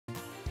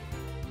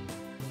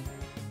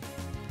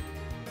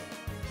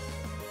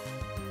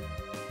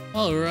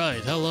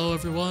Alright, hello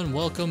everyone,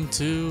 welcome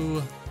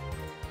to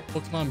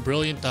Pokemon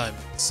Brilliant Diamond.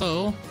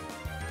 So,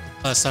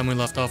 last time we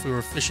left off we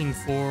were fishing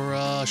for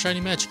Shiny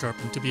Magikarp,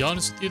 and to be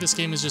honest with you, this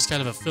game is just kind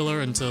of a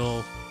filler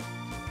until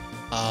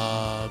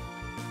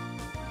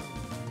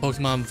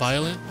Pokemon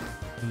Violet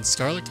and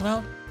Scarlet come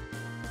out.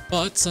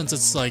 But since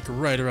it's like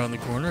right around the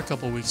corner, a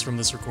couple weeks from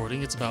this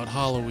recording, it's about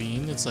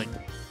Halloween, it's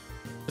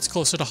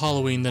closer to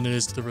Halloween than it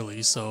is to the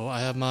release, so I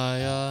have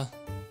my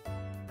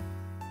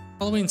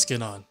Halloween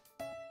skin on.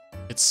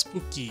 It's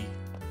spooky.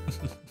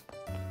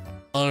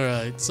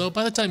 Alright, so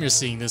by the time you're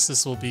seeing this,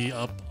 this will be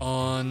up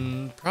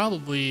on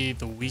probably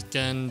the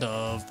weekend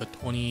of the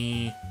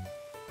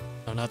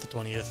no, not the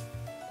 20th.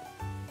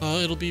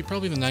 It'll be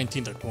probably the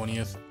 19th or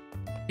 20th.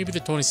 Maybe the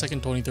 22nd,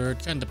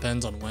 23rd, kinda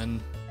depends on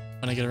when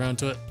I get around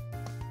to it.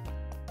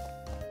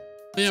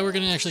 But yeah, we're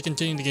gonna actually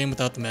continue the game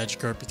without the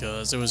Magikarp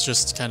because it was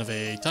just kind of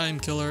a time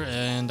killer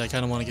and I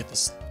kinda wanna get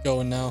this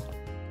going now.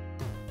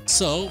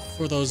 So,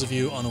 for those of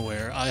you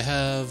unaware, I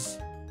have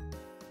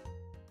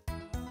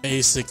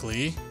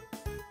basically,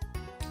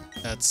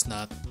 that's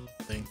not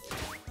the thing.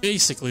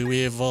 Basically,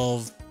 we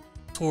evolved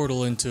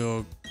Tortle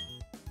into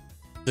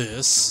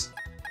this,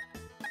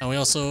 and we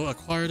also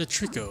acquired a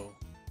Trico.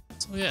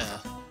 So yeah,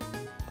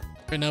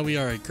 right now we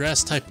are a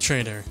Grass-type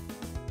trainer.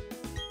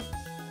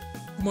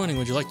 Good morning,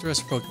 would you like to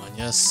rest your Pokemon?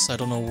 Yes, I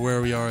don't know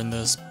where we are in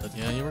this, but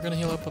yeah, we're gonna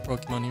heal up a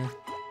Pokemon here.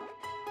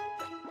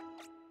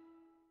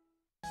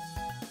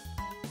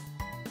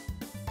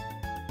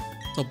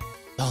 So,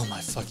 oh my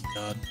fucking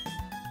god.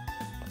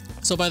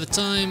 So by the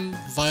time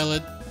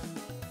Violet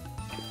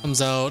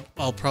comes out,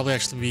 I'll probably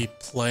actually be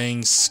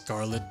playing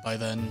Scarlet by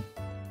then.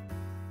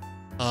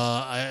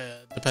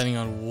 Depending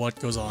on what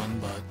goes on,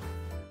 but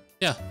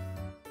yeah.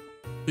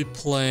 I'll be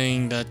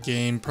playing that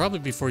game probably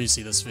before you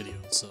see this video,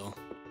 so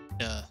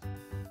yeah.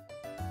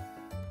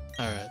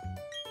 Alright.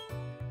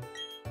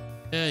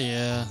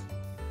 Yeah.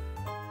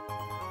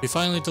 We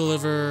finally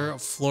deliver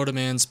Florida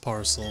Man's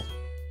parcel.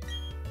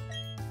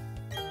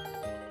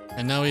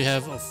 And now we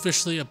have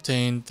officially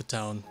obtained the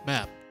town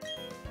map.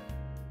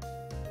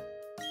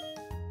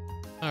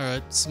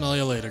 Alright, smell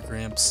you later,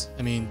 Gramps.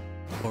 I mean,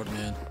 Florida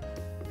Man.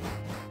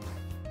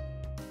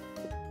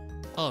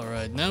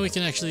 Alright, now we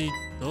can actually...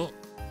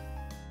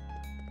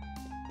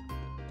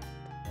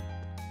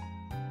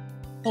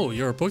 Oh,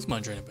 you're a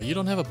Pokemon trainer, but you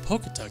don't have a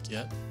Poketch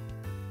yet.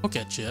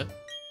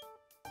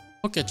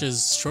 Poketch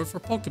is short for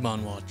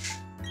Pokemon Watch.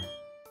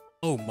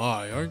 Oh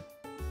my,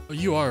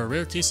 you are a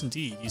rare case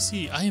indeed. You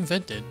see, I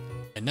invented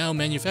and now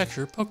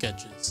manufacture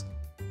Poketches.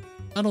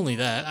 Not only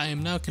that, I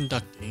am now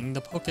conducting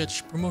the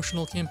Poketch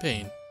promotional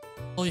campaign.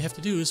 All you have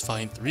to do is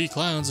find 3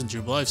 clowns in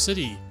Jubilife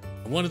City,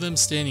 and one of them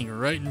standing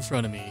right in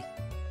front of me.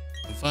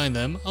 If you find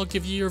them, I'll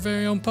give you your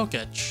very own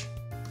Poketch.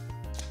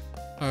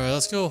 Alright,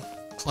 let's go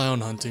clown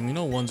hunting. We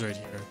know one's right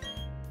here.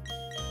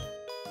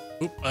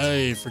 Oop,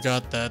 I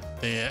forgot that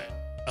they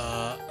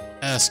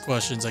ask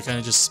questions. I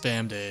kinda just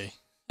spammed A.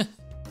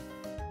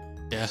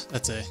 Yeah,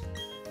 that's A.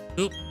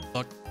 Oop,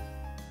 fuck.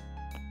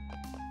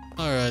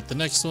 Alright, the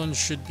next one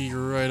should be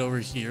right over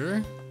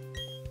here.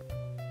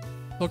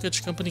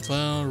 Poketch Company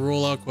Clown,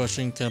 rollout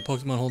question, can a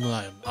Pokemon hold an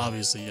item?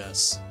 Obviously,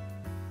 yes.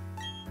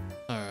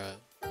 Alright.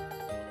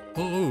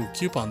 Oh,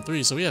 coupon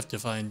 3, so we have to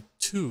find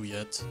 2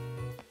 yet.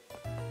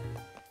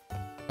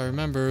 I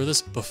remember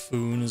this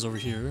buffoon is over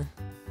here.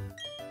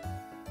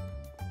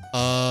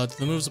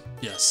 The moves,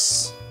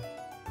 yes.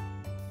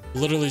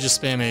 Literally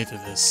just spam A through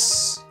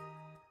this.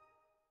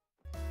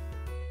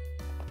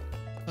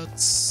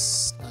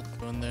 Let's not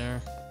go in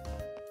there.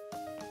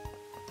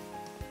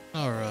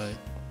 Alright.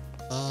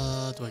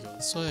 Do I go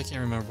this way? I can't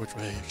remember which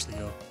way I actually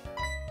go.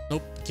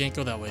 Nope, can't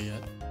go that way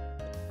yet.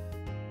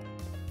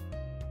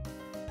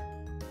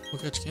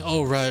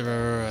 Oh, right.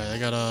 I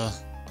gotta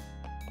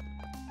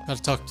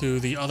talk to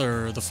the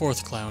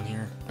 4th clown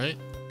here, right?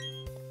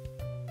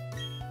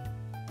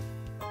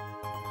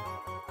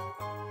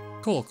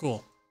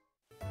 Cool.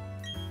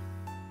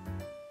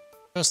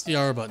 Press the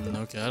R button.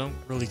 Okay, I don't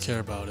really care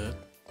about it.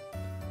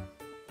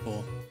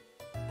 Cool.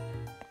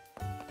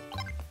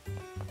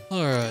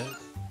 Alright.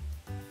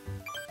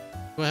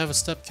 Do I have a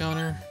step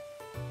counter?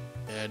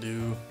 Yeah, I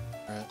do.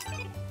 Alright.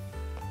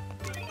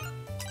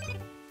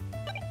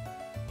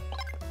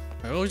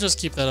 Alright, we'll just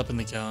keep that up in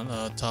the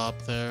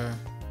top there.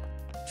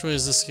 Which way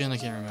is this again? I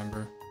can't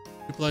remember.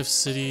 Jubilife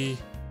City.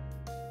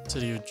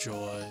 City of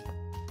Joy.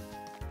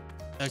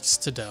 X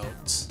to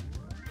Doubt.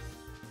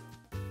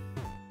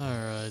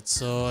 Alright,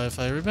 so if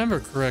I remember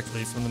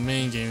correctly from the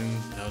main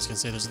game, I was gonna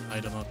say there's an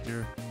item up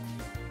here.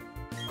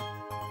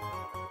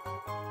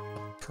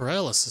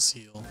 Paralysis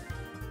heal.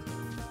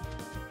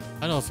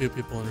 I know a few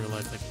people in real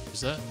life that can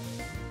use that.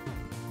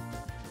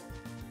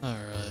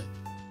 Alright.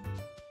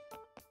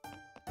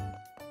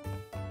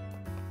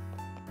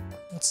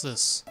 What's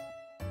this?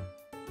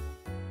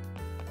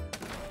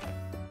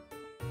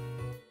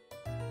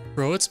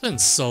 Bro, it's been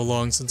so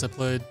long since I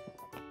played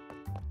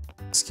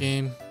this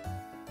game.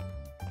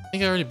 I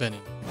think I already been in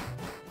here.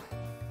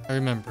 I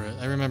remember it.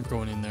 I remember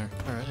going in there.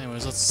 Alright,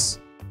 anyways, let's see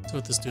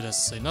what this dude has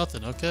to say.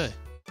 Nothing, okay.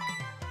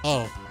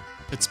 Oh.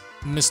 It's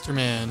Mr.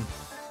 Man.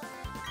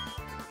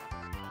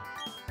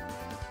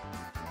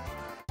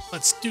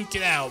 Let's duke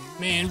it out,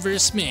 man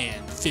versus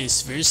man,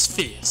 fist versus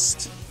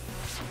fist.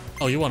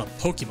 Oh, you want a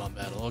Pokemon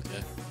battle?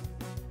 Okay.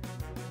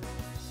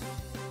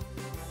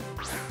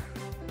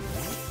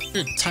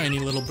 Your tiny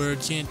little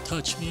bird can't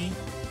touch me.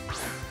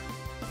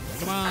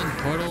 Come on,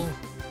 Turtle.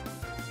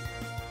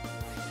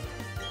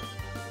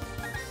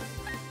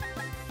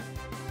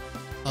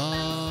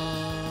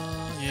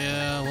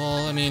 Yeah,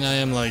 well, I mean, I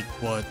am like,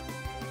 what,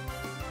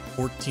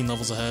 14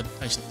 levels ahead?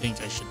 I should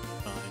think I should be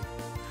fine.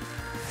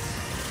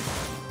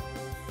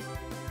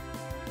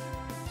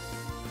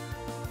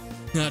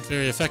 Not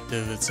very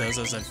effective, it says,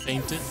 as I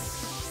faint it.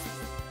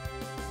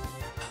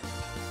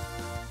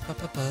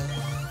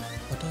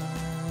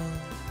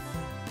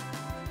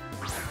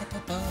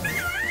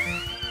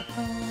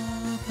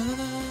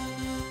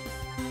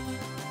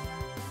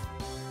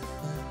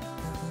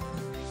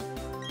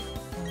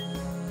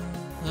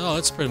 Oh,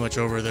 it's pretty much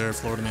over there,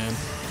 Florida man.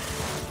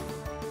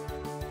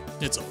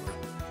 It's over.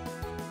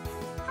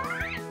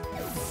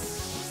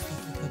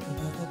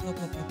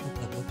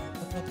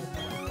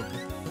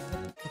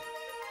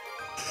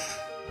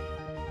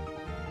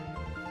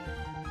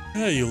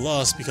 Yeah, you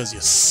lost because you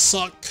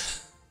suck.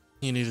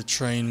 You need to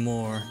train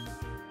more.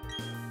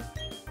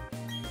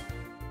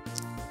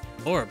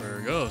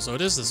 Oreburg, oh, so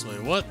it is this way.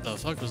 What the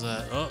fuck was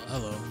that? Oh,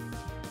 hello.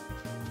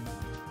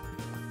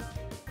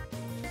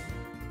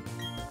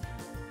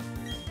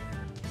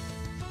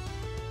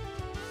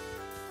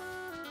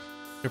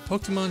 Your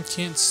Pokemon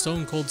can't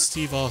Stone Cold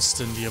Steve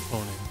Austin the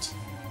opponent.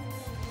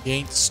 He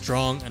ain't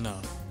strong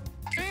enough.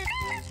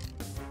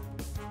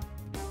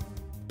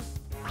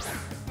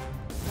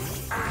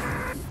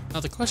 Now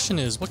the question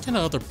is, what kind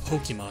of other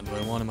Pokemon do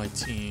I want on my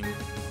team?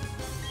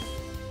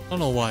 I don't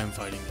know why I'm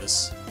fighting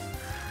this.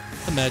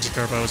 The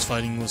Magikarp I was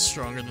fighting was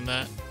stronger than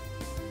that.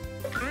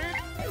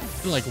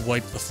 I like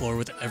wipe the floor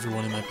with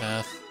everyone in my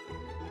path.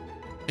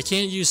 I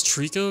can't use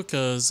Trico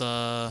because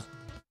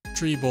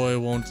Tree Boy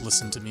won't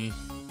listen to me.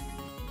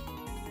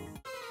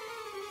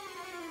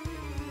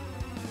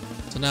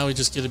 So now we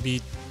just get to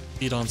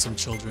beat on some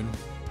children.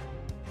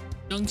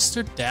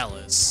 Youngster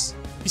Dallas.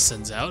 He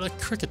sends out a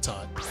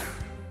Kricketot.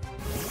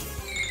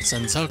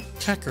 Sends out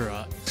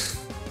Kakarot.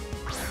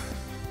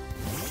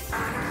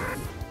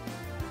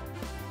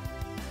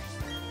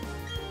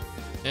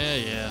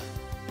 Yeah.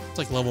 It's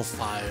like level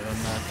 5.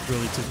 I'm not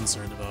really too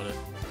concerned about it.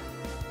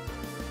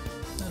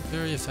 Not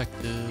very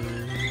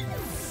effective.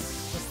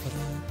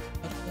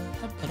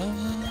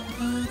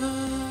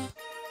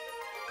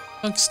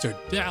 Youngster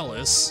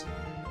Dallas.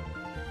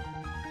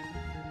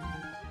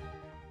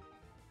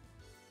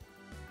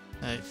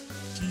 Hey,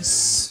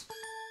 peace.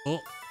 Oh,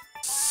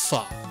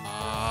 fuck.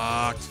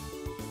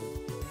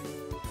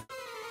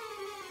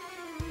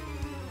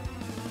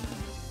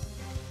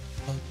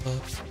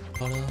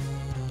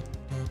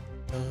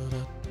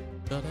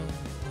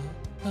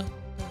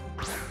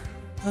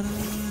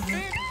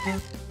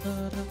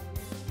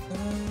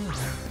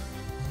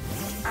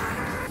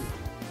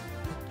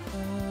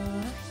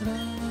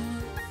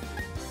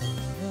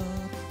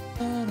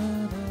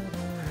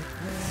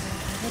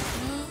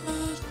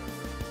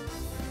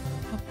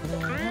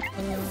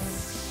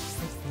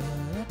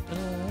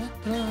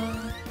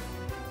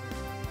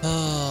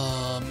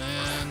 Oh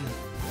man,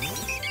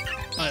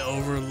 I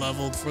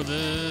over-leveled for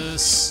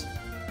this.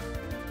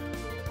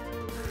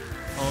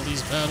 All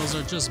these battles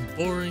are just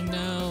boring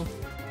now.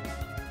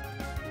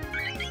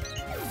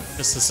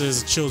 Guess this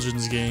is a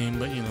children's game,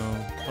 but you know,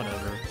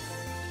 whatever.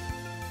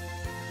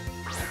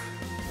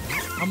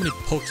 How many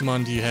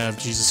Pokemon do you have,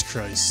 Jesus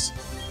Christ?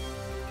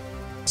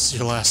 This is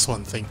your last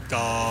one, thank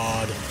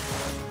God.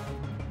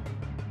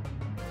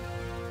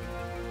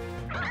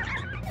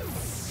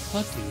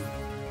 What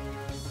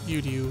do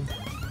you do?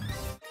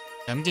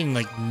 I'm getting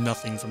like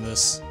nothing from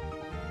this.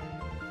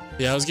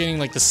 Yeah, I was getting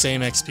like the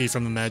same XP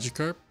from the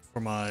Magikarp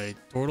for my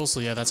Turtle, so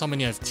yeah, that's how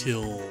many I've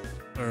killed.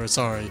 Or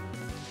sorry,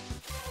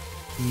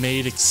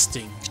 made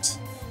extinct.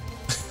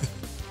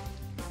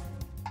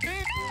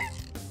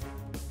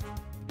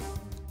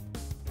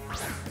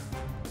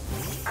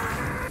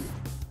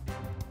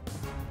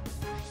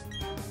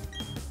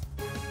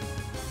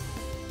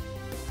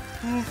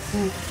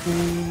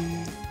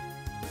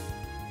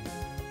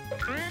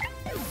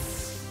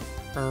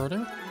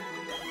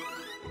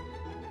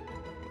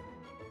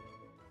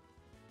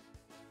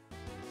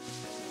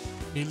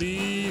 Me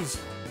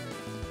leave.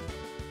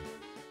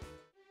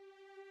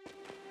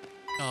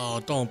 Oh,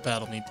 don't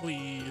battle me,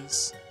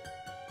 please.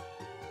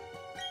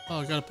 Oh,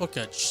 I got a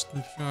Poketch,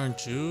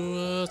 aren't you?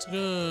 That's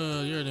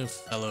good. You're a new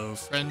fellow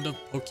friend of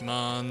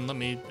Pokemon. Let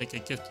me make a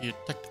gift to your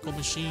technical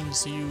machine to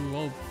see you.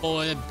 Oh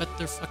boy, I bet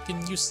they're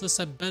fucking useless.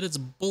 I bet it's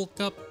bulk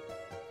up.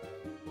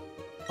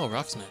 Oh,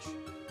 Rock Smash.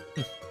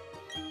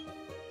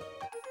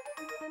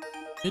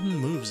 Hidden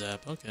moves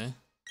app, okay.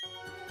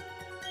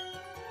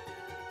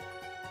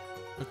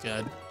 Okay,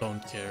 I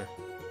don't care.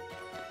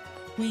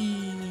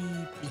 Whee!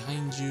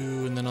 Behind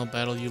you, and then I'll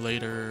battle you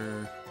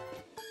later.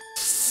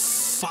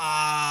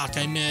 Fuck,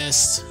 I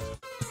missed.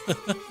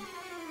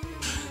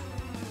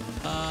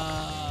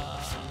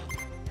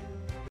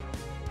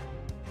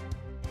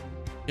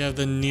 We have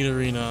the neat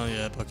arena.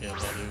 Yeah, Pokeball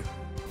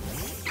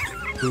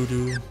do.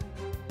 Hoodoo.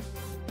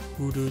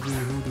 Hoodoo,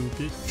 hoodoo,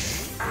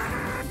 bitch.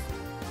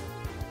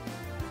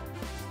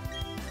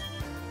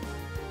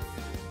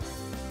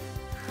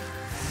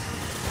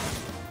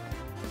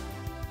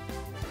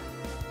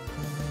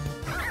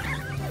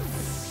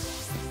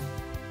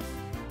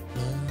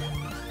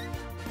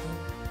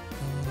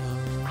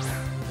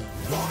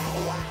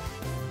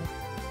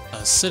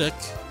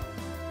 Acidic.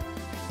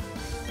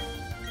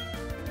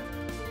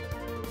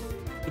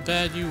 Too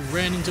bad you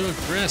ran into a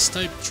grass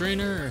type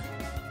trainer.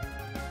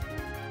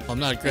 Well, I'm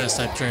not a grass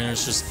type trainer,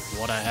 it's just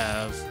what I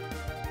have.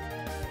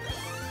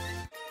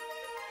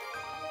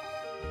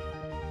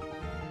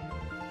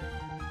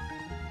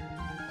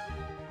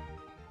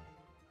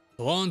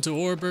 Go on to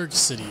Orberg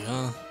City,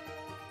 huh?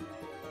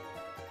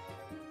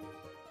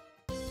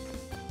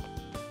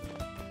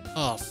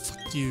 Oh,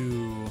 fuck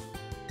you.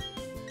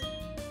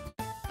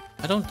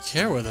 I don't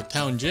care where the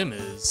town gym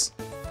is.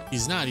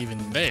 He's not even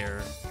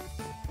there.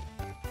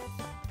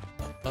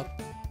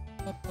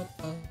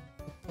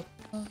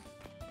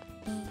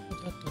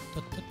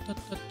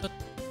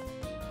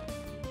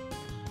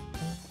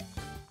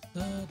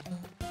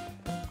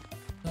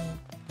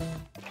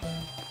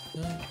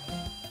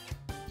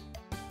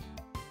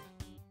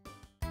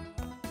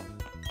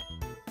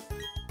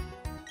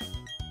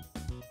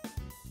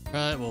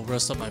 Alright, we'll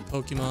rest up my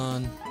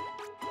Pokemon.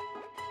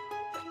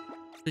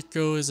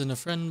 Rico is in a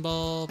friend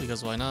ball,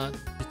 because why not?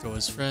 Rico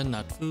is friend,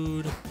 not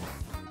food.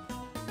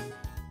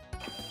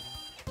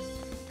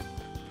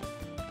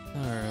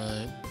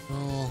 Alright,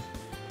 well...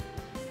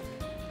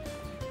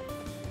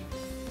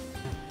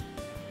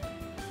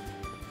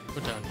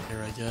 Go down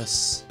here, I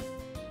guess.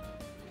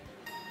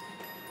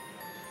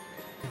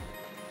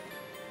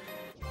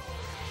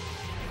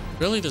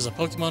 Really? There's a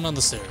Pokemon on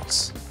the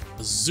stairs.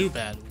 A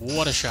Zubat,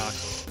 what a shock.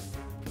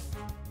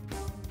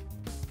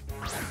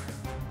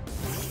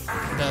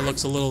 That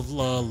looks a little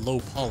low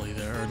poly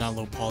there, or not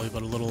low poly,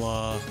 but a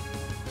little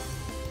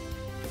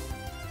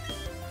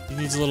he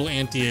needs a little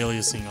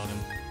anti-aliasing on him.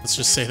 Let's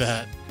just say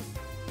that.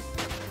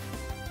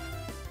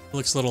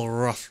 Looks a little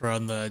rough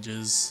around the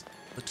edges,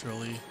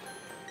 literally.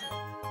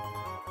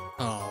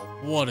 Oh,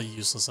 what a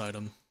useless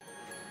item.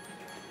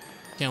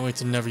 Can't wait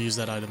to never use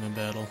that item in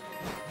battle.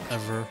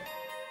 Ever.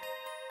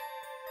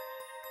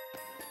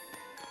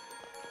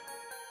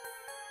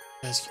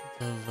 Guys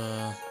of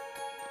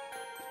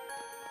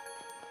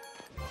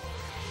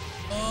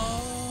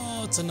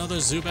oh, it's another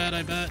Zubat,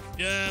 I bet.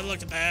 Yeah,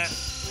 look at that.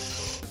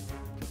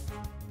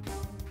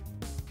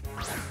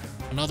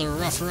 Another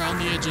rough around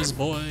the edges,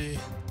 boy.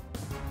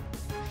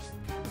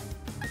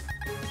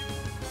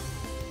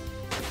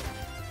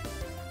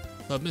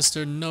 But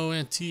Mr. No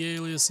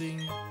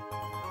Anti-Aliasing.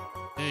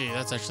 Hey,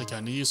 that's actually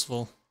kind of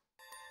useful.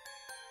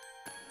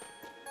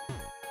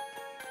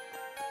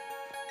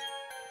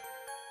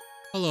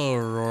 Hello,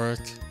 Lurk.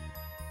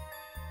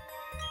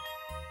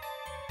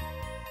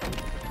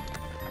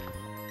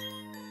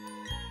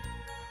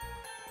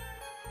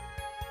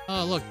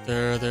 Oh, look,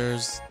 there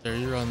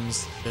he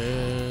runs.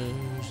 There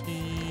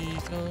he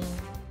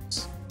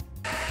goes.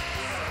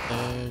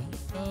 There he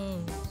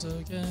goes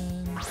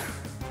again.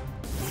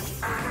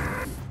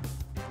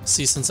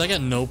 See, since I got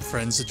no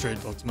friends to trade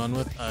Pokemon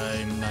with,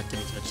 I'm not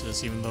gonna catch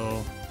this, even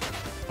though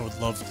I would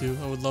love to.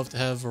 I would love to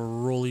have a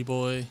Roly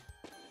Boy.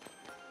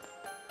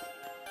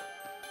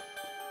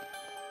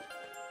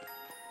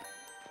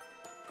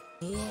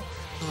 Oh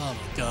my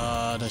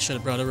god, I should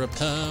have brought a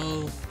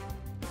Repel.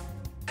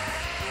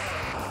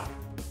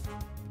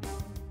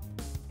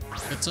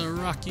 It's a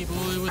Rocky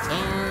Boy with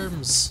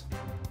arms.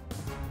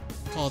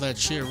 Call that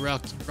shit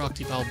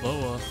Rocky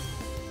Balboa.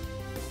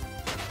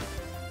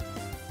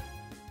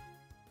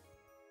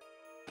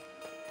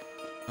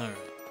 Alright.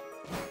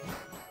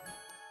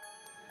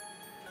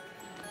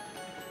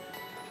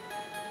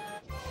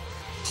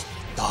 Oh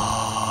my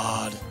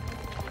god.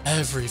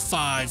 Every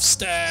 5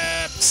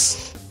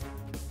 steps.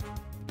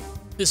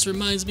 This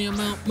reminds me of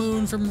Mount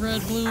Moon from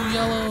Red, Blue,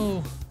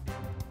 Yellow.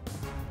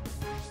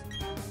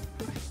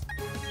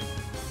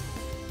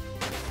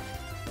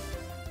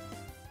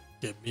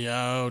 Get me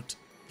out.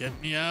 Get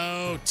me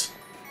out.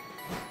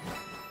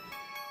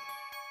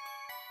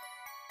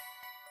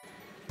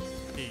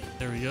 Hey,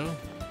 there we go.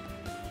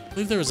 I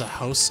believe there was a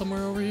house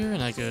somewhere over here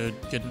and I could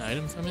get an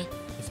item from it,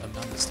 if I'm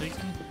not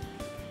mistaken.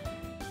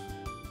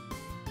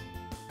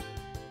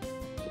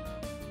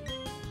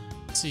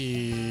 Let's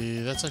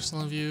see, that's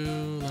excellent view.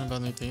 Learn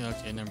about anything.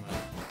 Okay, never mind.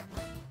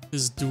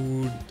 This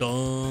dude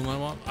dumb. I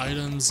want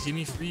items. Give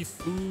me free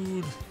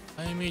food.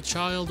 I am a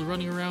child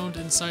running around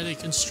inside a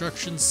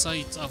construction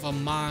site of a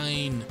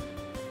mine.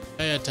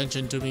 Pay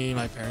attention to me.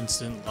 My parents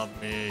didn't love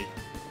me.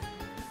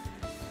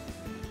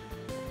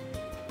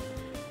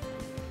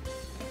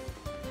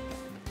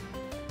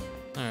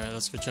 Alright,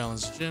 let's go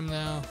challenge the gym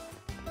now.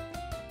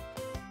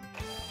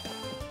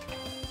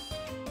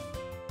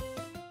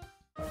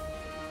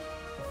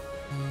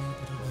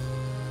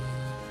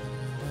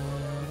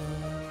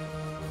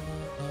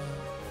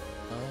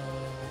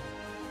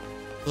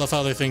 I love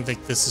how they think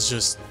that this is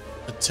just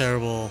a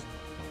terrible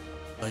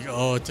Like,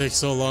 oh, it takes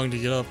so long to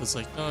get up. It's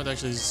like, no, it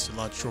actually is a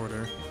lot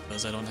shorter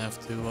because I don't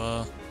have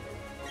to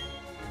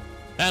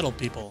battle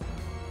people.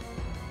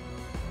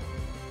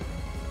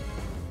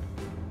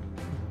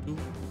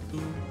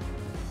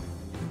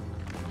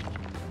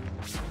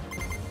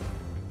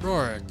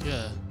 Rourke,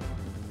 yeah.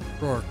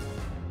 Rourke.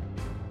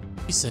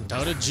 He sent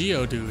out a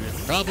Geodude and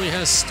probably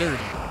has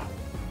Sturdy.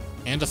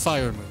 And a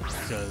fire move,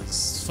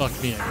 because fuck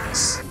me, I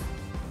guess.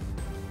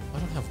 I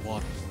don't have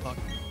water, fuck.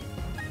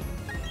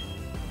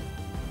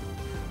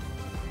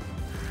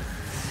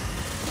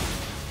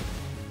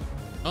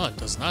 Oh, it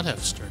does not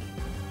have Sturdy.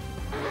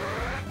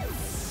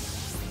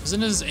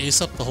 Isn't his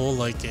ace up the hole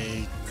like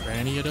a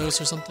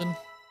Graniados or something?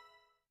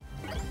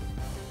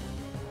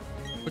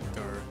 Quick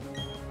guard.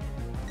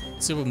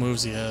 Let's see what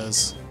moves he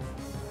has.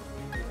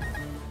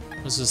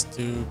 Let's just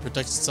do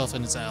protect itself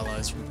and its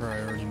allies from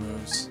priority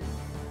moves.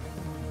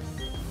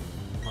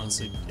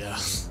 Honestly, yeah.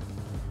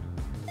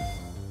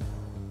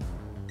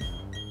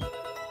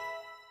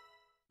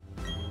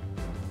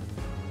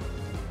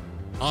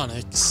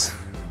 Onyx.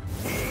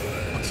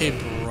 Okay,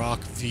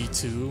 Brock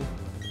V2.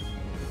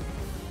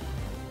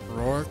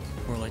 Rourke,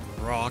 or like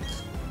Rock.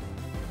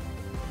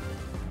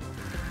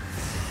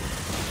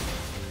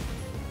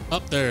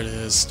 Up there it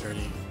is,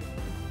 Sturdy.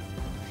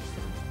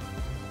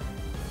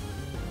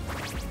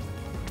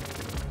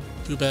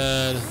 Too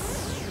bad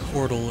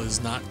Portal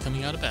is not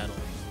coming out of battle.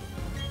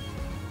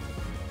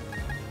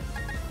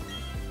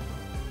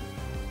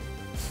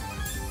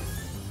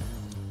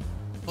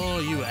 Oh,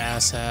 you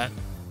asshat. I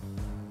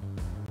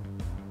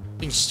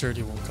think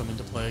Sturdy won't come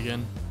into play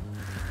again.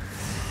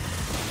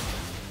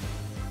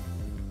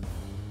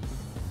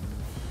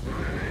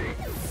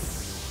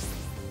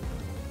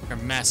 Our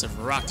massive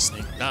rock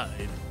snake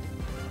died.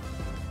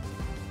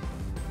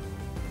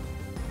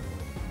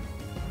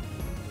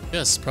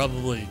 Yes,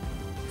 probably.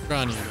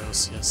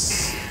 Graniados,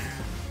 yes.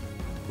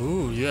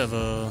 Ooh, you have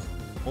a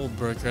Mold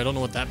Breaker. I don't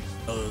know what that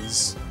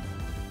does.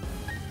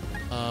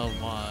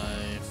 Why?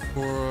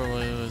 What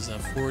was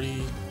that,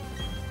 40?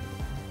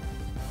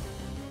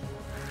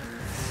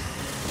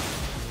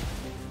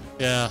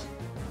 Yeah.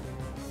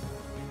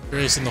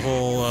 Grace in the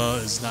hole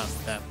is not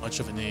that much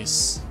of an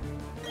ace.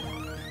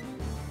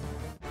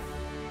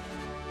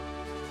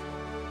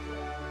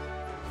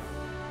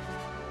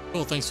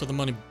 Cool, thanks for the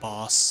money,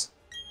 boss.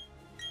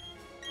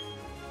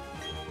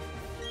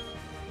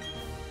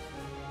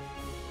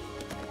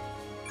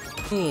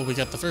 Cool, we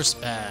got the first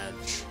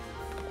badge.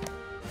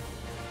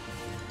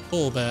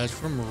 Full badge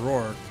from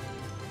Rourke.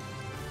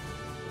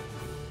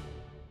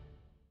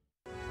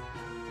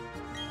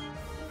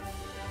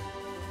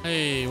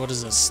 Hey, what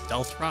is this?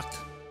 Stealth Rock?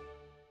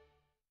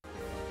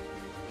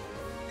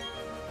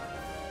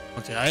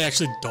 Okay, I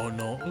actually don't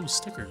know. Oh,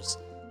 stickers.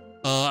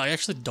 I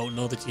actually don't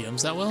know the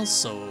TMs that well,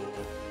 so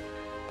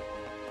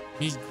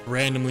me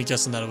randomly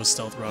guessing that it was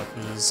Stealth Rock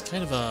was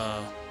kind of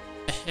a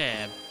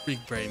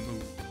big brain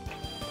move.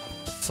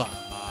 Fuck.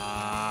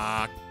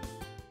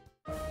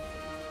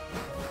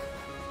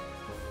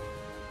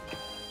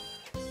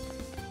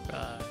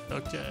 Right,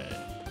 okay.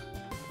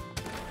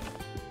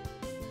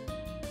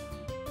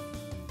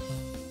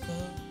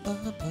 I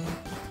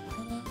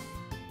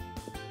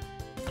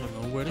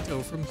don't know where to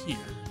go from here.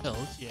 Hell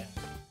yeah.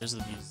 There's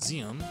the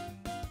museum.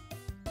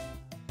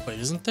 Wait,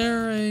 isn't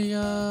there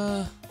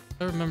a, if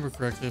I remember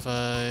correctly,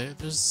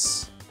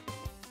 there's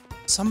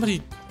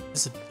somebody,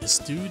 is it this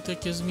dude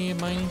that gives me a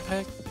mining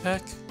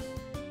pack?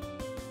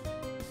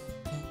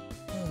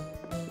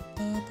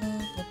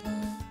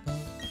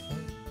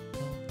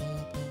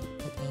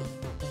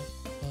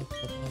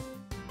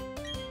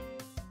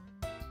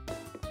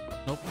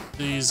 Nope,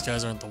 these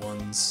guys aren't the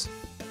ones.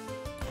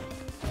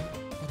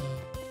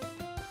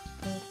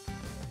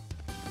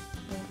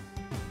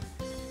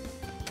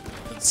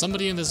 It's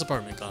somebody in this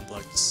apartment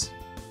complex.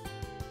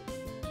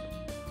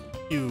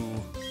 You.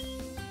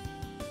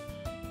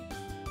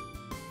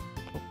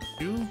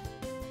 You?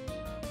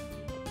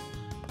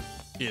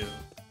 You.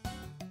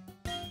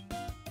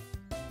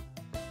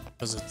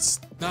 Because it's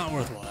not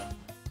worthwhile.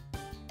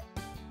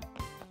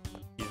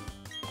 You.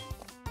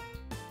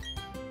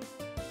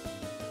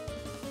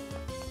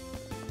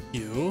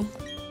 You.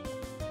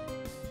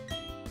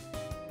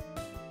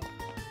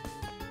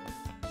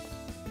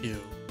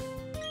 You.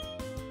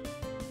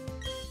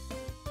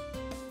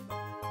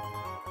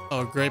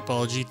 Oh, great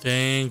ball, G.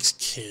 Thanks,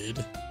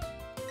 kid.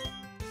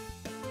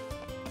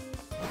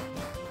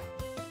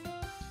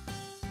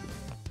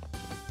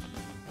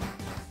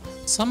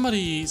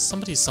 Somebody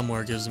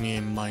somewhere gives me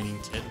a mining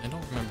kit. I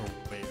don't remember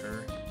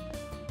where.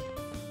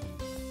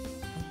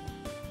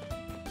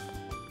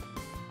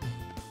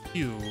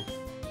 You.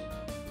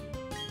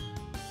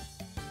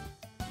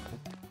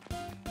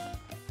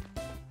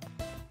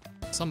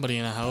 Somebody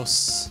in a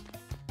house.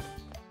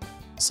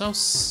 This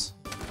house?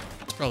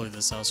 It's probably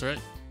this house, right?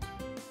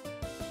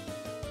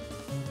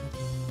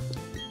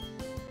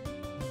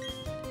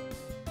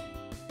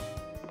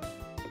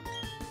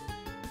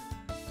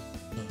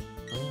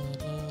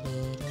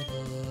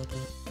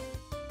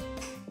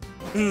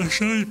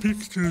 Shiny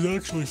Pikachu is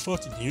actually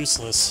fucking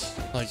useless.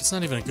 Like, it's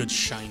not even a good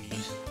shiny.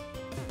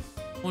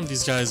 One of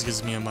these guys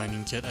gives me a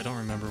mining kit. I don't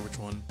remember which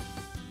one.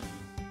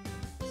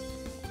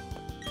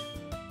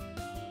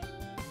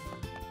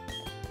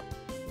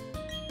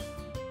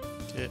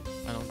 Okay,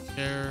 I don't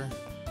care.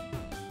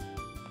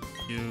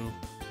 You.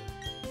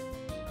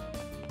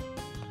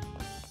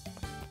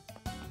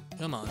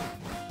 Come on.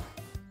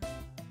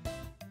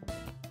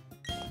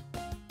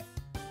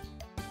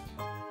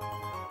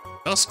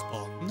 Dusk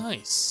ball,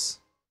 nice.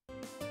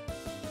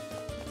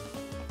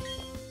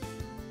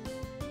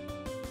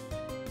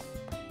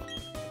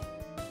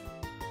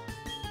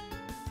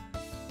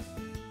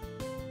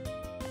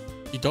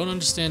 You don't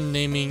understand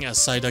naming a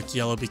Psyduck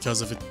yellow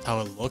because of how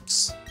it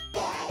looks?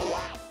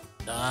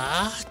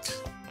 Duck?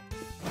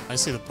 I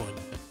see the point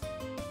of it.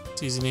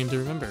 It's an easy name to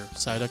remember.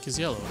 Psyduck is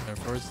yellow,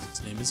 therefore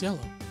its name is yellow.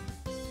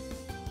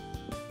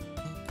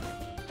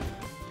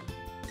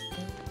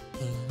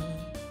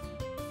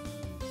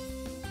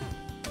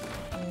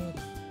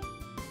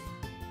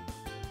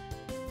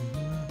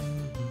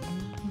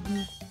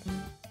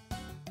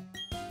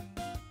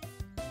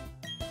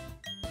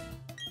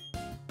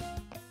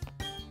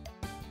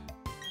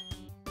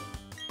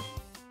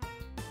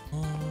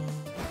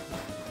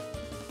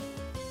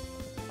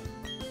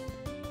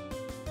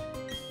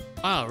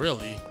 Wow,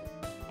 really?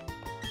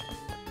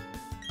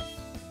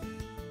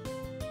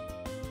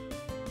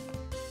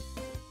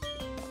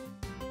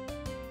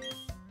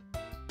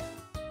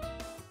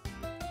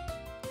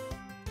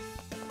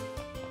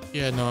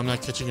 Yeah, no, I'm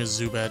not catching a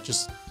Zubat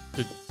just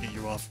to get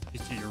you off,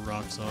 get your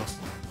rocks off.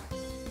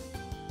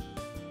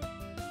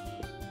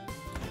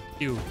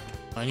 You,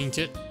 mining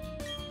kit?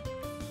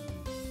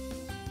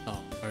 Oh,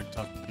 I already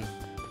talked to you.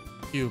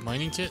 You,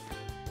 mining kit?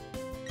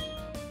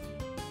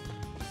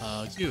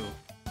 You.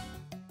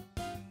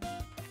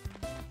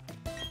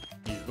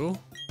 You?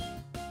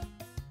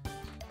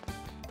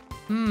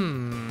 I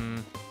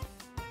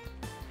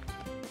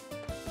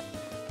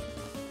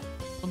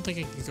don't think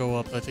I can go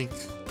up, I think...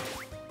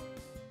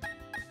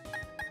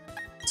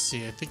 Let's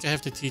see, I think I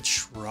have to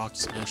teach Rock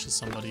Smash to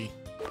somebody.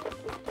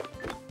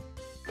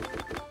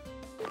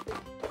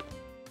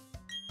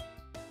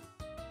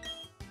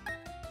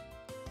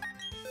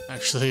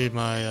 Actually,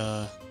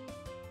 my,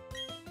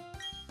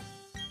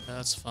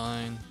 that's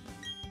fine.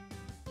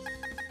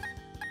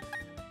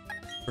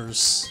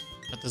 First,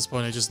 at this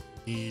point, I just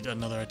need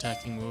another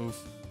attacking move.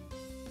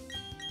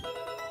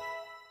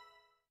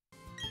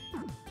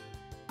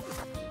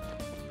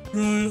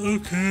 Right,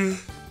 okay.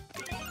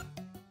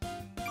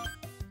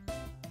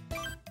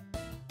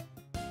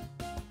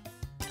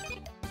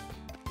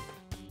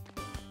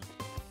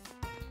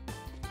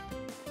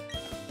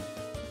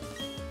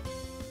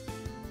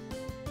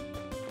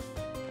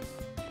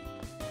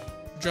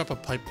 Drop a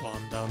pipe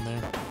bomb down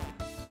there.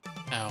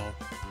 Ow.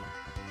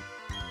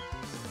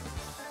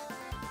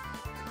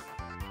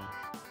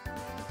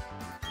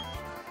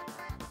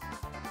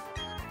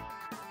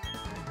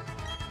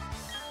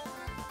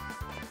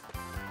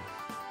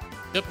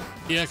 Yep,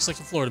 he acts like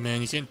a Florida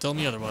man, you can't tell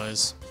me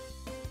otherwise.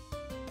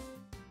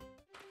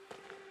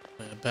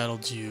 I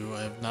battled you,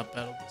 I have not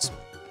battled this one.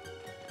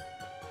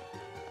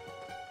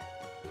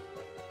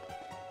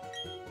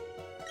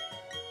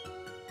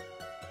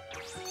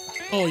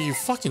 Oh, are you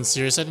fucking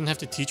serious? I didn't have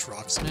to teach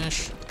Rock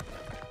Smash?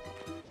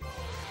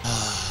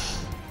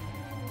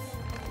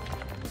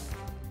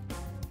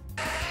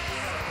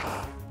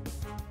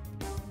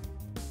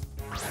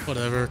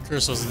 Whatever,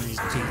 Curse wasn't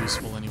too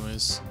useful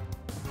anyways.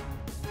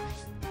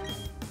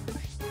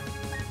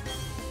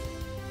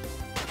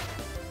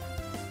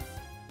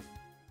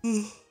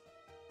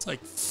 It's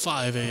like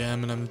 5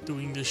 AM and I'm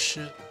doing this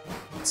shit.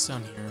 What's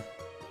down here?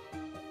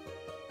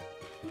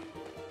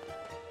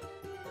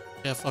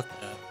 Yeah, fuck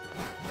that.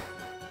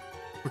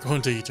 We're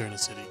going to Eternal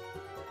City.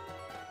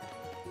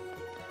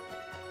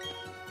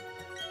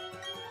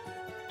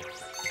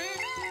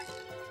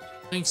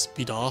 Thanks,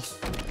 beat off.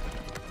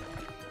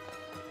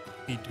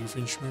 Be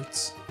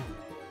Doofenshmirtz.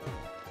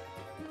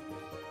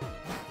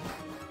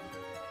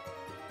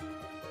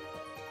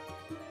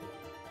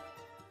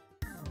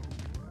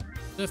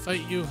 Did I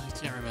fight you? I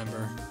can't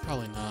remember.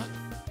 Probably not.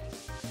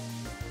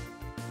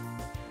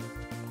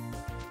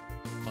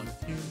 Fuck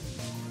you.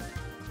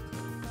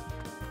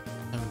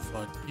 Haven't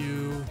fought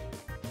you.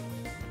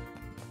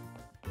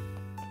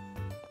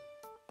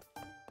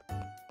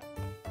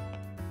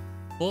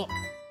 Oh.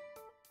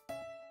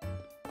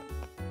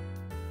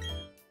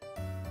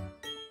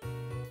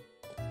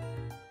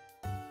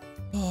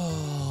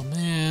 Oh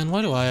man,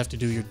 why do I have to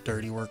do your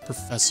dirty work,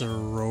 Professor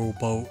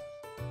Rowboat?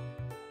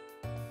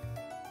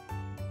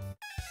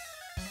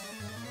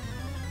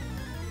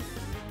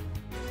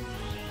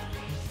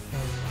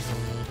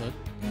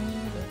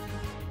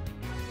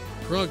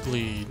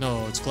 Rugly.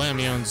 No, it's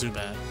Glameow and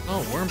Zubat.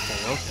 Oh,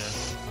 Wormhole, okay.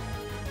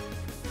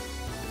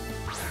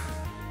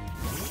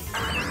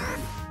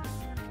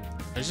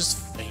 I just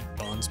faint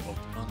Bond's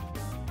Pokemon.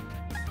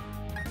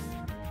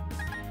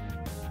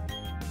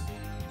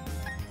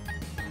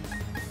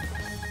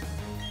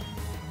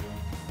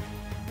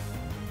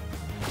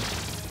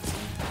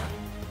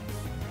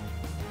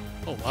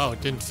 Oh wow,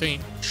 it didn't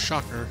faint.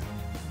 Shocker.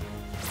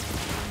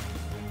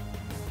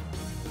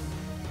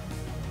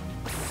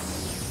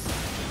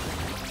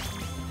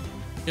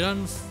 Get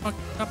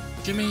unfucked up,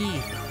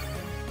 Jimmy!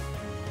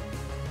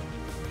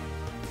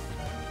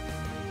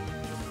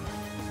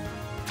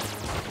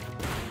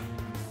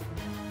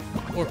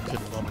 Or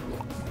Piplup.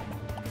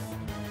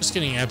 Just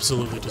getting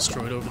absolutely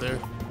destroyed over there.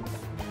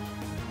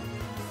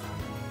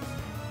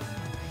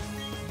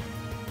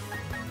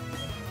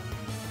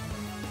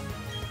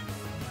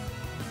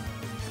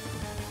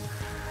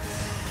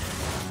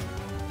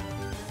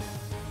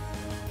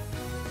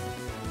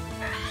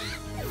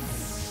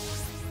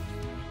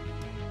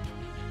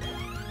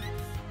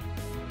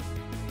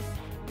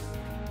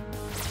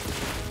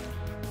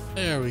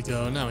 There we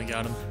go, now we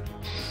got him.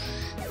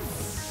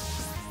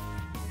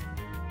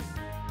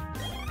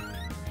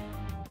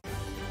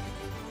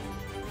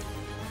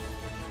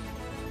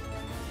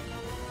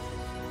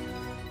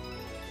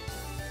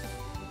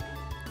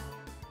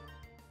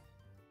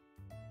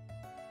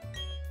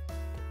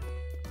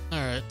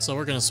 Alright, so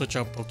we're gonna switch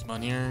out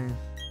Pokemon here.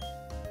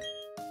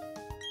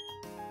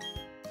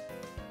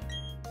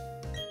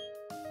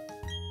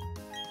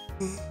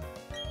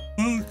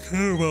 I don't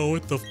care about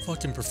what the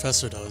fucking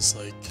professor does,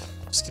 like,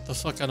 just get the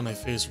fuck out of my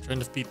face, we're trying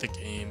to beat the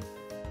game.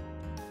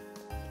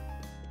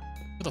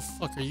 Who the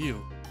fuck are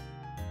you?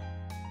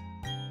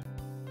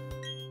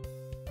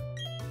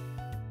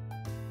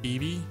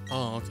 BB?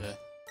 Oh, okay.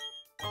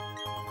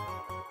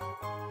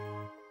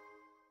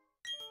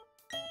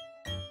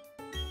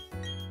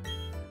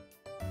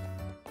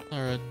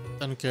 Alright,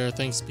 I don't care.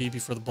 Thanks,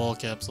 BB, for the ball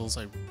capsules.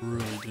 I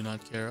really do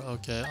not care.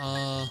 Okay,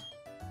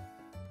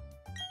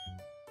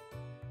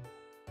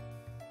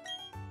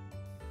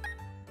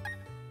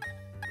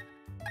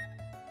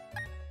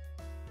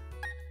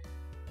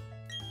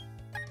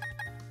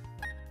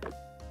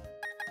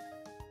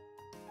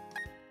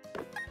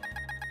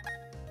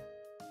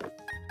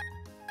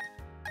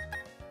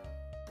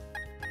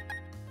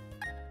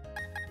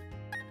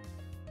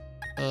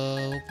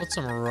 we'll put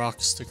some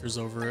rock stickers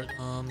over it.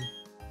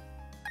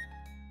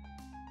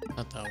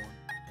 Not that one.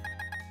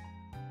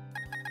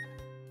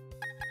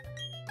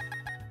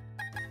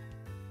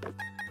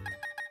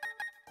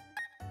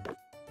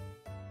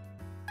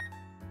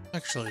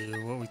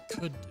 Actually, what we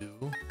could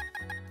do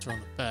is on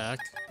the back.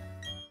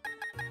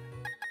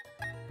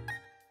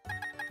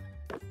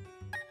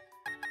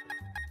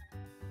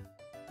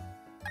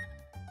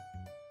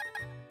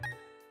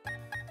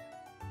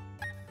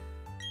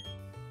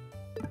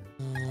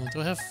 Do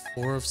I have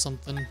 4 of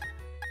something?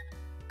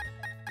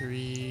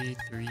 3,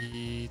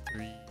 3,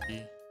 3,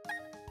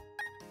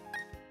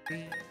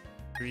 3,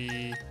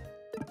 3.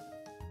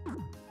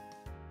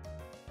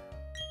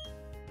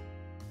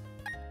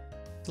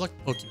 Select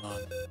Pokemon.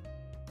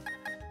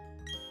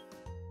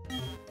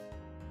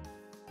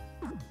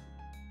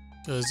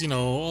 Because, you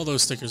know, all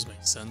those stickers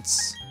make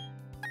sense.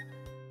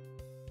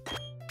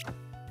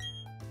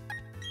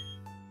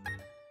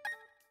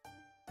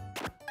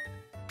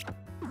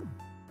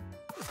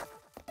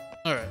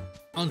 Alright,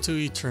 on to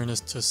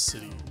Eternatus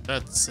City.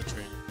 That's a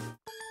train.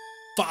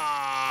 Fuck!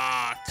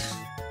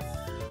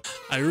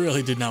 I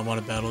really did not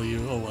want to battle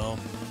you. Oh well.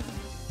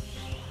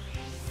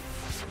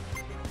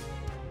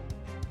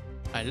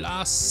 I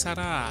lost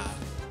Sarah.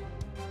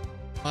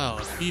 Wow,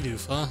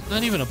 Bidoof, huh?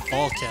 Not even a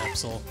ball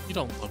capsule. You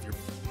don't love your...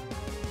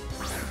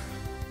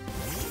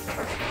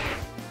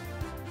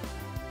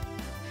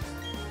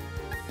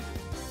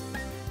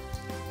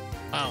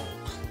 Wow.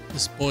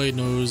 This boy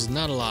knows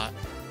not a lot.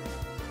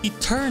 He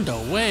turned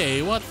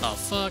away? What the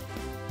fuck?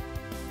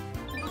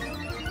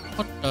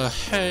 What the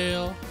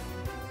hell?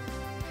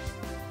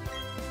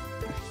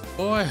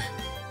 Boy.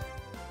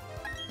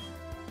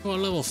 You're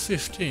level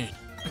 15.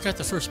 I got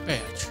the first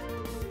badge.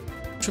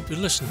 You should be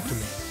listening to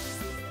me.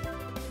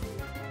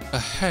 The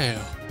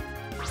hell?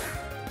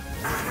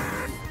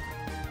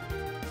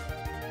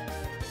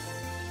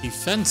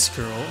 Defense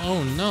girl?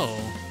 Oh no.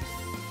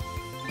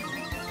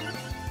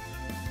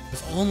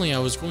 If only I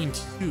was going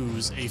to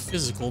use a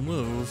physical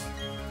move.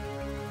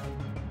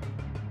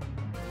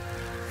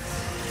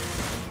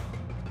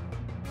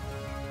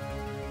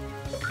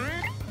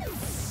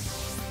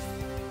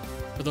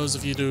 For those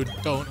of you who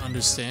don't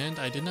understand,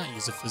 I did not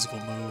use a physical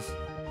move.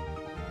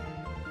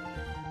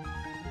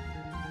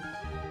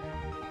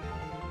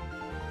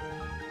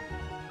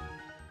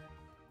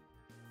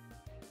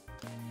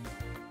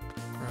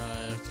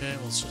 Right, okay,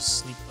 let's just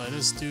sneak by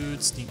this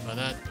dude, sneak by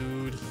that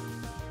dude.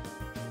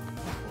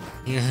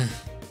 Here.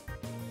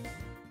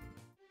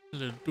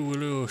 Do a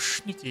little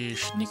sneaky.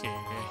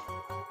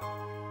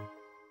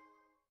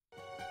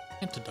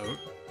 Antidote.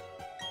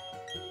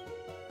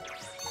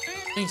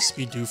 Thanks,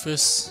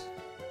 Bidoofus.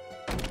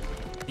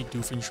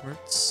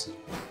 Doofenshmirtz.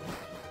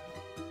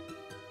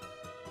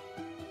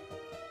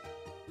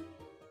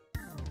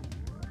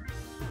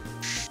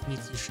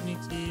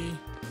 Sneaky.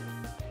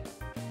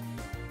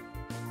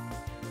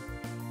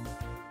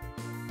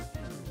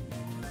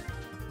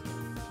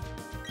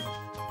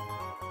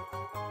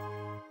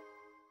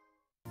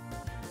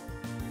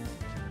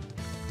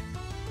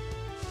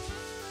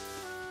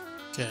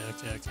 Okay.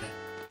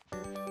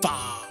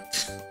 Fuck!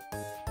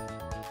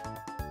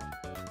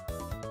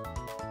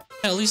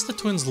 At least the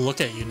twins look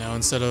at you now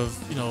instead of,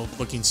 you know,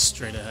 looking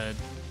straight ahead.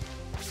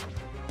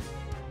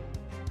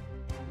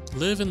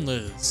 Liv and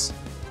Liz.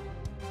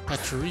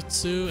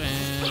 Pachirisu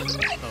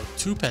and... oh,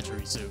 two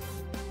Pachirisu.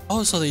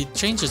 Oh, so they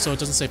changed it so it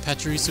doesn't say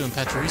Pachirisu and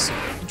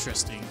Pachirisu.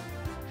 Interesting.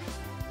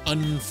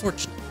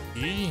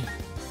 Unfortunately...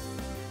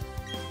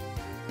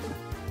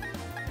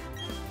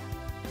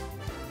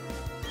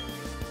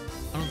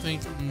 I don't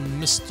think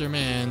Mr.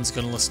 Man's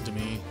gonna listen to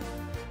me.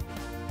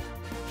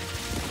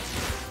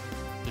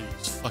 Dude,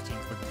 he's fucking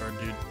quick guard,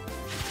 dude.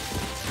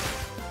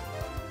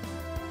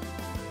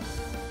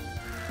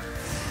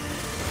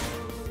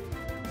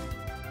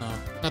 Oh,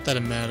 not that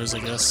it matters, I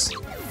guess.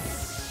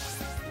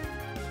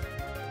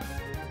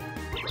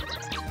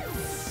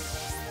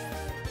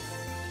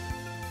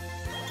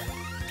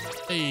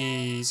 Hey,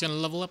 he's gonna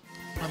level up.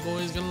 My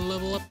boy's gonna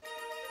level up.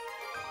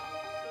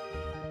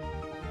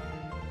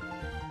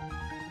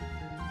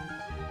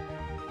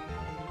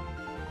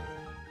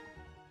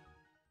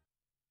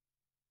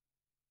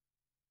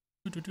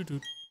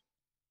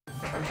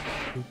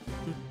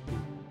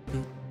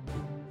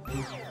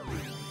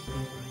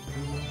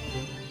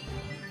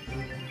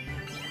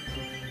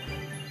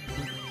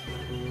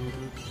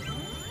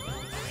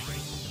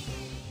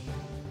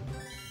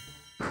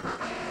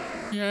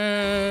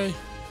 Yay!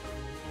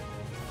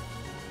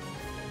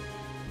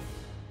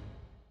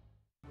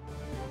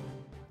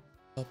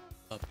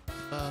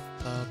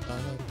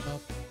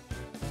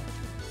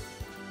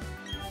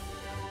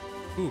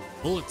 Ooh,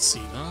 bullet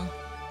seed, huh?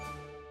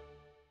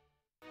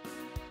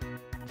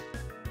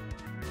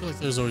 I feel like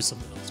there's always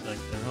something else back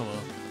there. Oh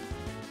well.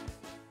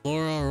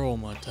 Flora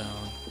Roma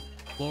Town.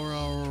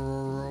 Flora.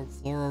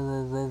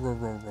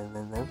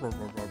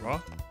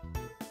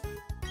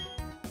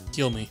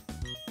 Kill me.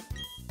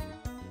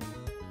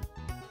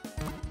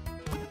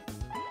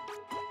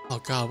 Oh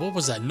god, what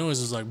was that noise?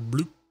 It was like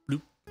bloop,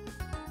 bloop.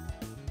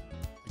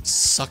 Like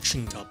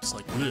suction cups,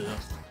 like bleh.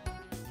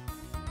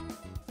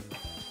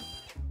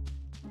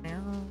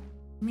 Meow,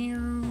 meow,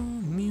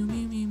 meow,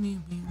 meow, meow, meow,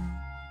 meow.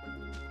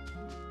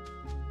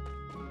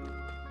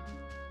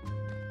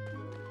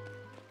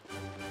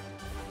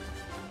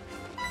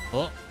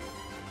 Oh.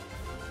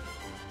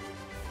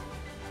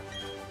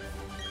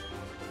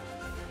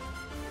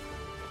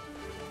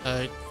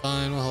 Alright,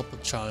 fine, we'll help the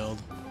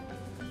child.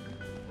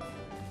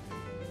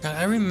 God,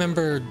 I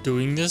remember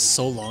doing this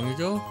so long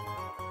ago,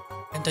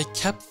 and I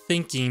kept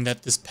thinking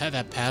that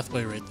that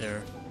pathway right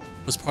there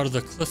was part of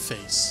the cliff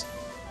face.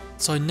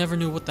 So I never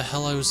knew what the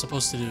hell I was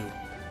supposed to do.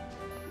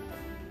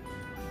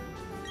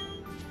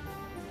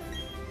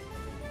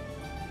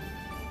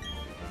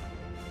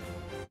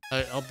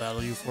 I'll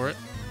battle you for it.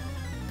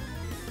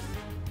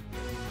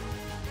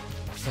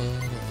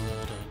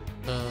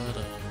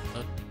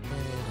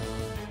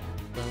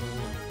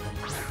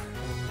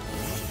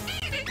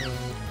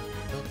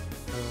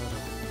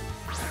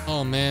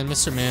 Oh man,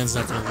 Mr. Man's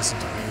not gonna listen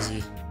to me, is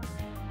he?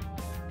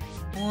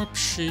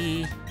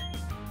 Whoopsie.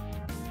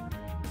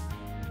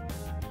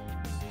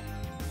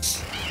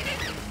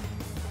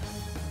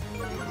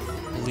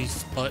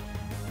 Leaf butt.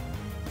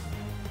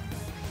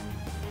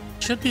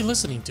 Should be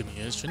listening to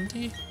me, shouldn't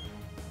he?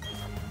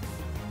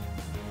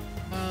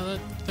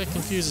 That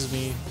confuses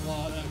me.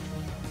 Well,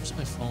 where's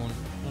my phone?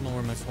 I don't know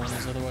where my phone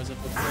is, otherwise I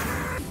would.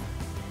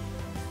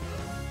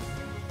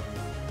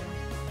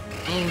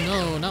 Oh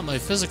no, not my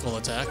physical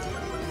attack.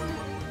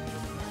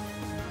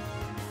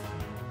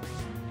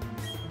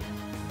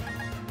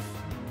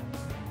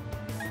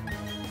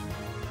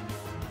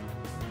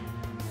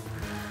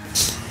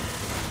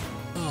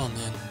 Oh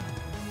man.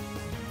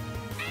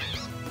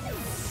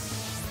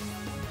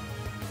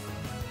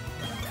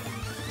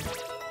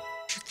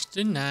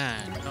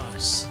 Denied.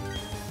 Nice.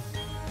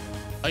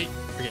 Fight.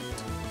 Forget.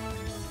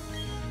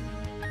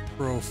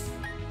 Growth.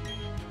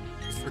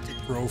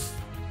 Forget growth.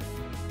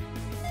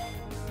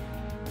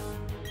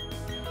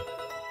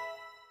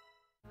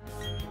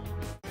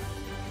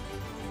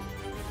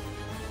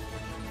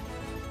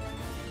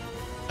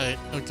 Alright,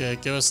 okay,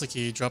 give us the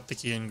key, drop the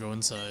key, and go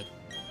inside.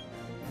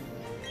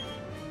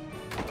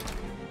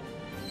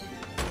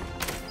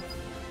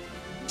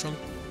 Chunk.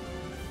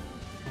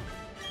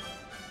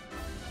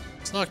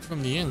 It's locked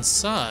from the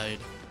inside.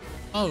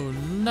 Oh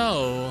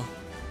no!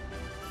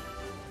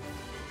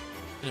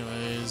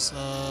 Anyways,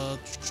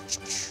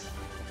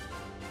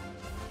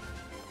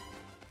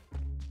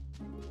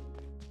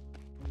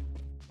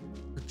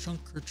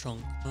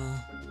 Chunk.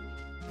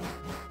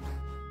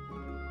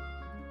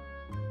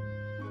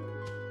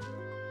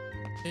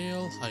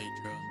 Hail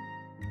Hydra.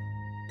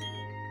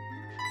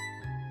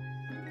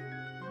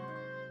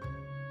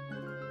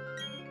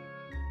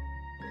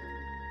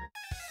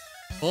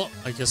 Well,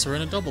 I guess we're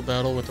in a double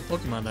battle with a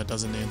Pokemon that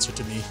doesn't answer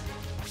to me.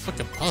 What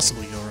could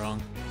possibly go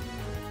wrong?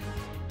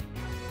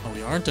 Oh,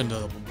 we aren't in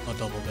a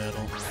double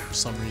battle for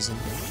some reason.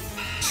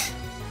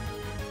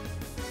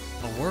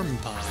 A worm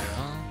pie,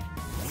 huh?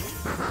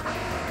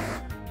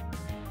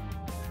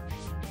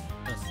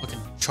 A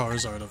fucking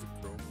Charizard of a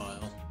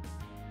Grovyle.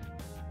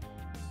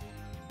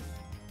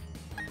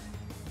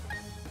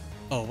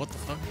 Oh, what the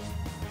fuck?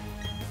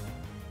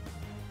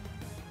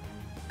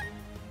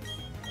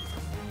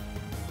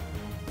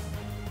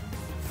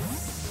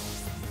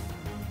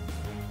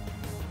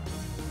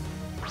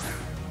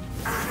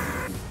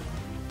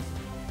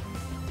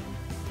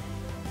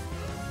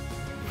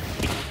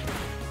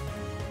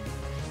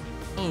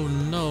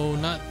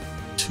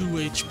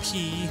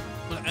 HP.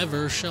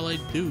 Whatever shall I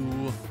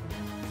do?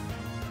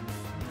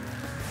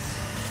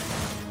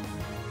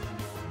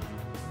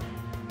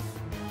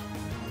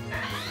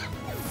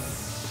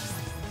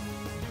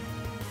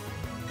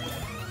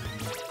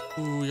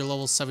 Ooh, you're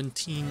level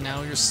 17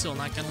 now. You're still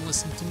not gonna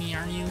listen to me,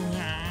 are you?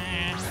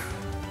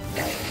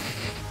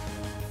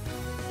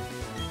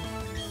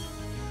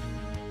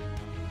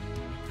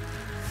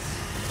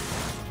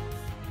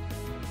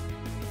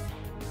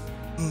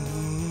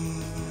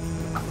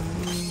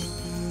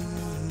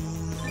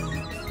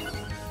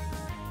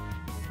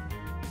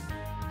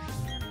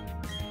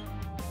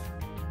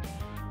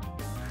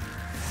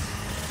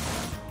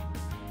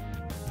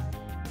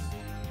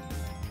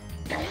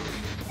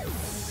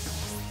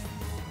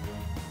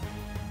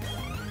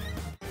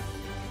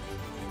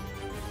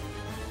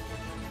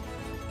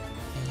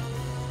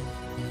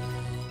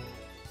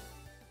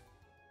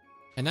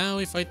 And now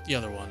we fight the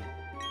other one.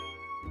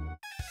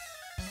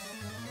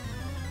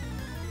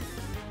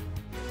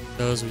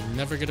 Because we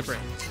never get a break.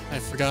 I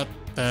forgot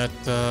that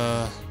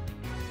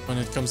when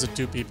it comes to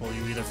two people,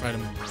 you either fight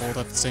them both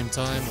at the same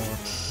time or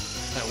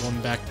at one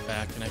back to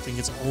back. And I think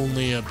it's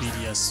only a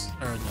BDS,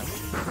 or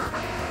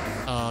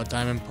no,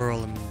 Diamond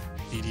Pearl and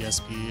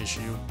BDSP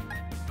issue.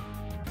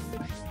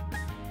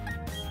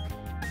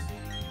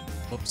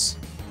 Whoops.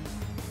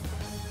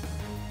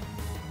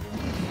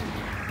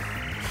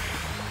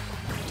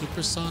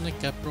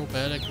 Supersonic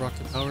acrobatic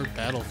rocket-powered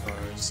battle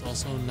cars,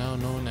 also now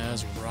known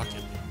as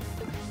Rocket.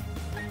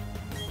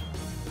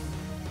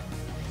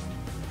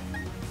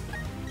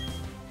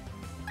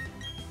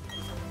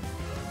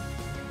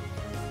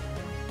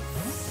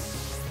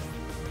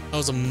 That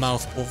was a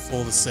mouthful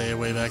full to say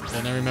way back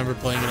then. I remember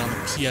playing it on the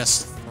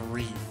PS3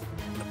 in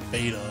the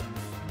beta.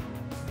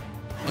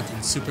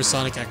 Fucking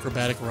supersonic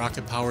acrobatic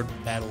rocket-powered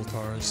battle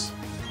cars.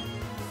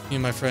 Me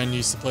and my friend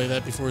used to play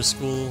that before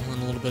school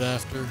and a little bit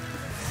after.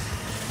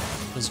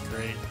 It was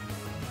great.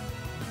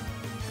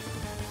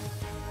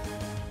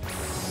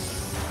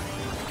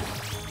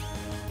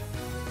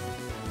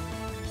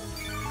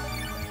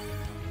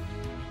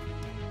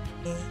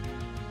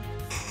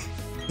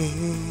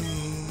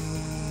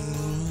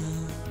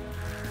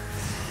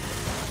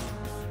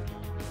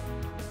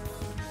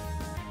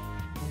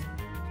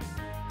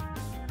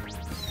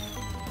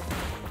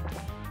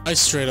 I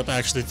straight up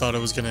actually thought it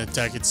was gonna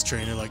attack its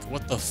trainer. Like,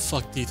 what the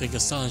fuck do you think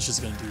Astonish is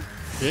gonna do,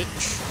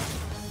 bitch?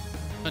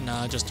 But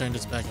nah, it just turned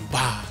its back and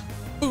bah!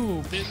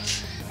 Ooh,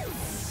 bitch!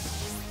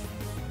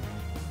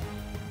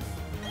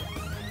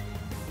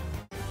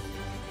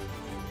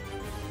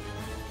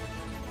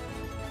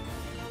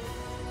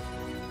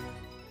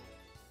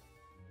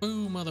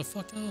 Boo,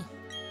 motherfucker!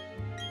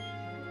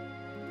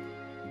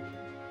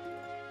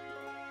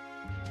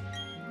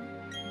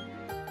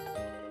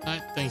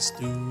 Alright, thanks,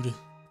 dude.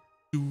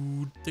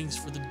 Dude, thanks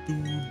for the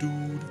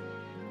dude.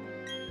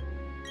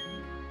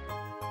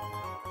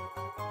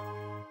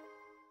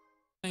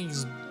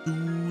 Thanks,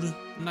 dude.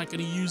 I'm not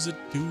gonna use it,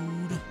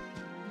 dude. Is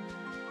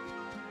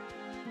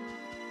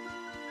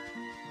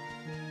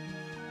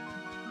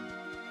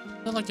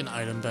there like an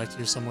item back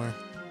here somewhere?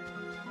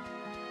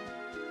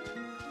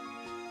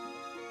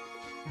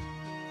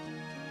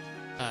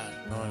 I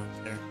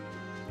don't care.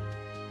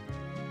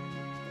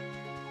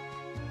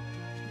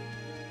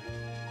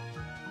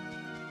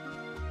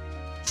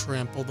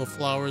 Trample the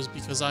flowers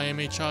because I am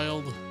a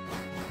child.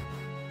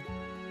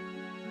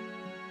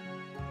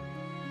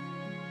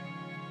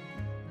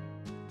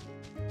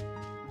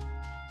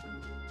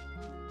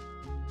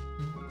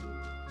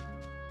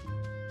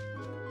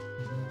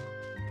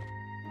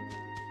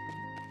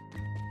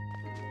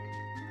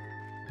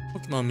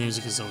 Pokemon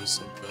music is always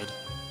so good.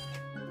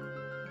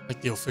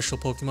 Like the official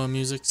Pokemon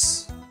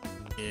musics.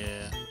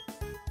 Yeah.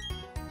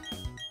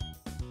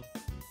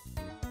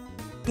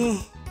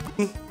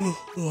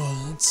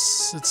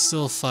 It's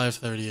still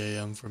 5:30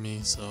 a.m. for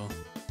me, so.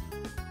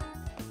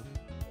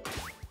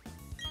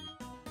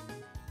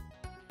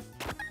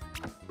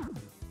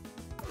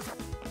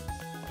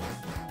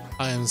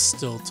 I am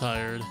still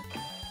tired.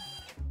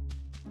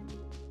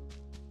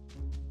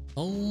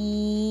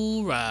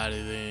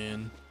 Alrighty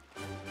then.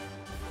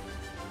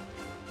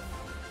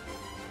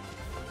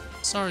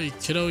 Sorry,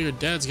 kiddo, your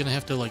dad's gonna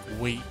have to, like,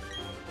 wait.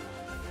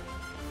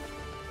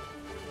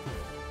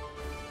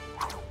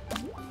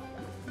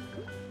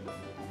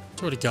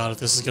 Swear to God, if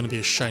this is gonna be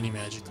a shiny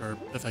Magikarp,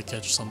 if I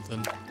catch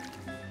something.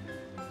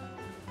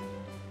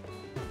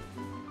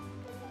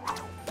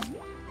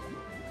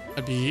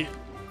 I'd be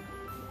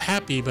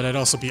happy, but I'd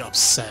also be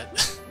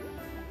upset.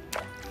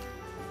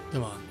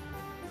 Come on.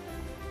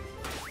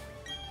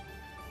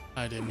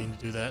 I didn't mean to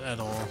do that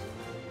at all.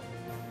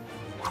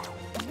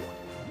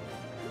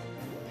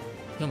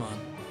 Come on.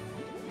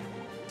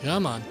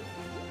 Come on.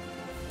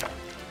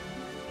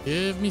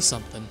 Give me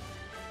something.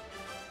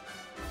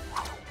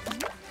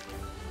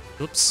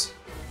 Oops.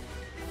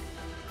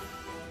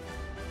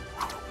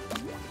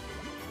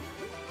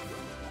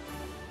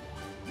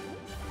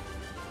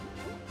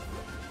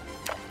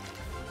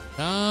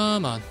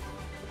 Come on.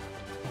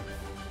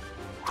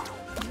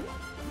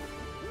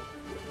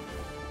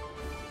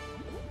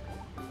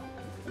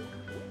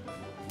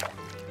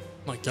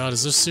 My god,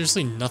 is there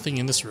seriously nothing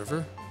in this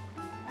river?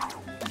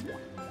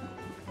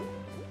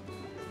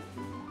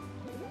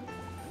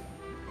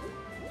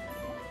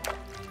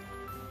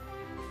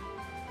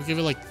 We'll give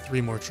it like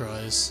 3 more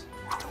tries.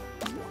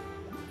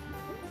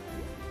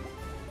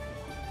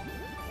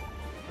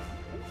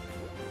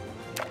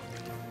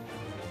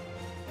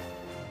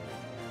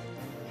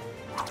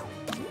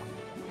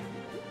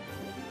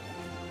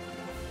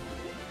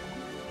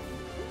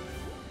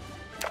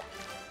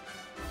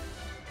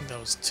 That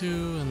was 2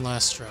 and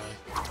last try.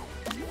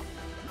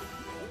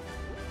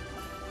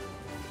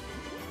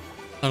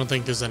 I don't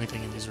think there's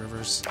anything in these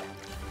rivers.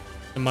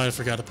 I might have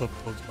forgot to put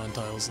Pokemon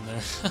tiles in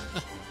there.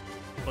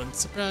 Wouldn't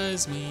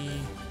surprise me.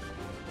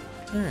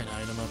 Is there an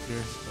item up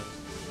here?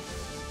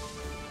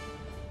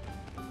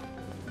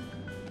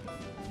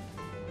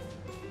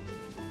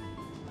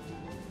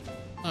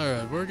 No.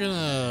 Alright, we're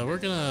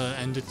gonna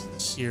end it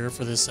here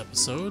for this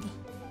episode.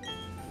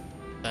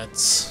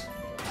 That's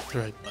the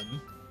right button.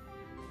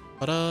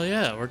 But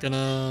yeah, we're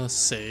gonna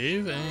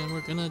save and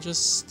we're gonna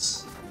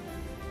just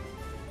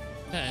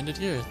end it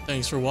here.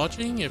 Thanks for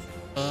watching. If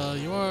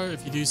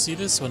you do see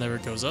this whenever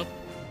it goes up,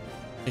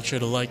 make sure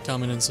to like,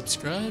 comment, and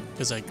subscribe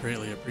because I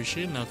greatly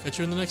appreciate it. And I'll catch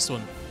you in the next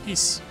one.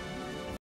 Peace.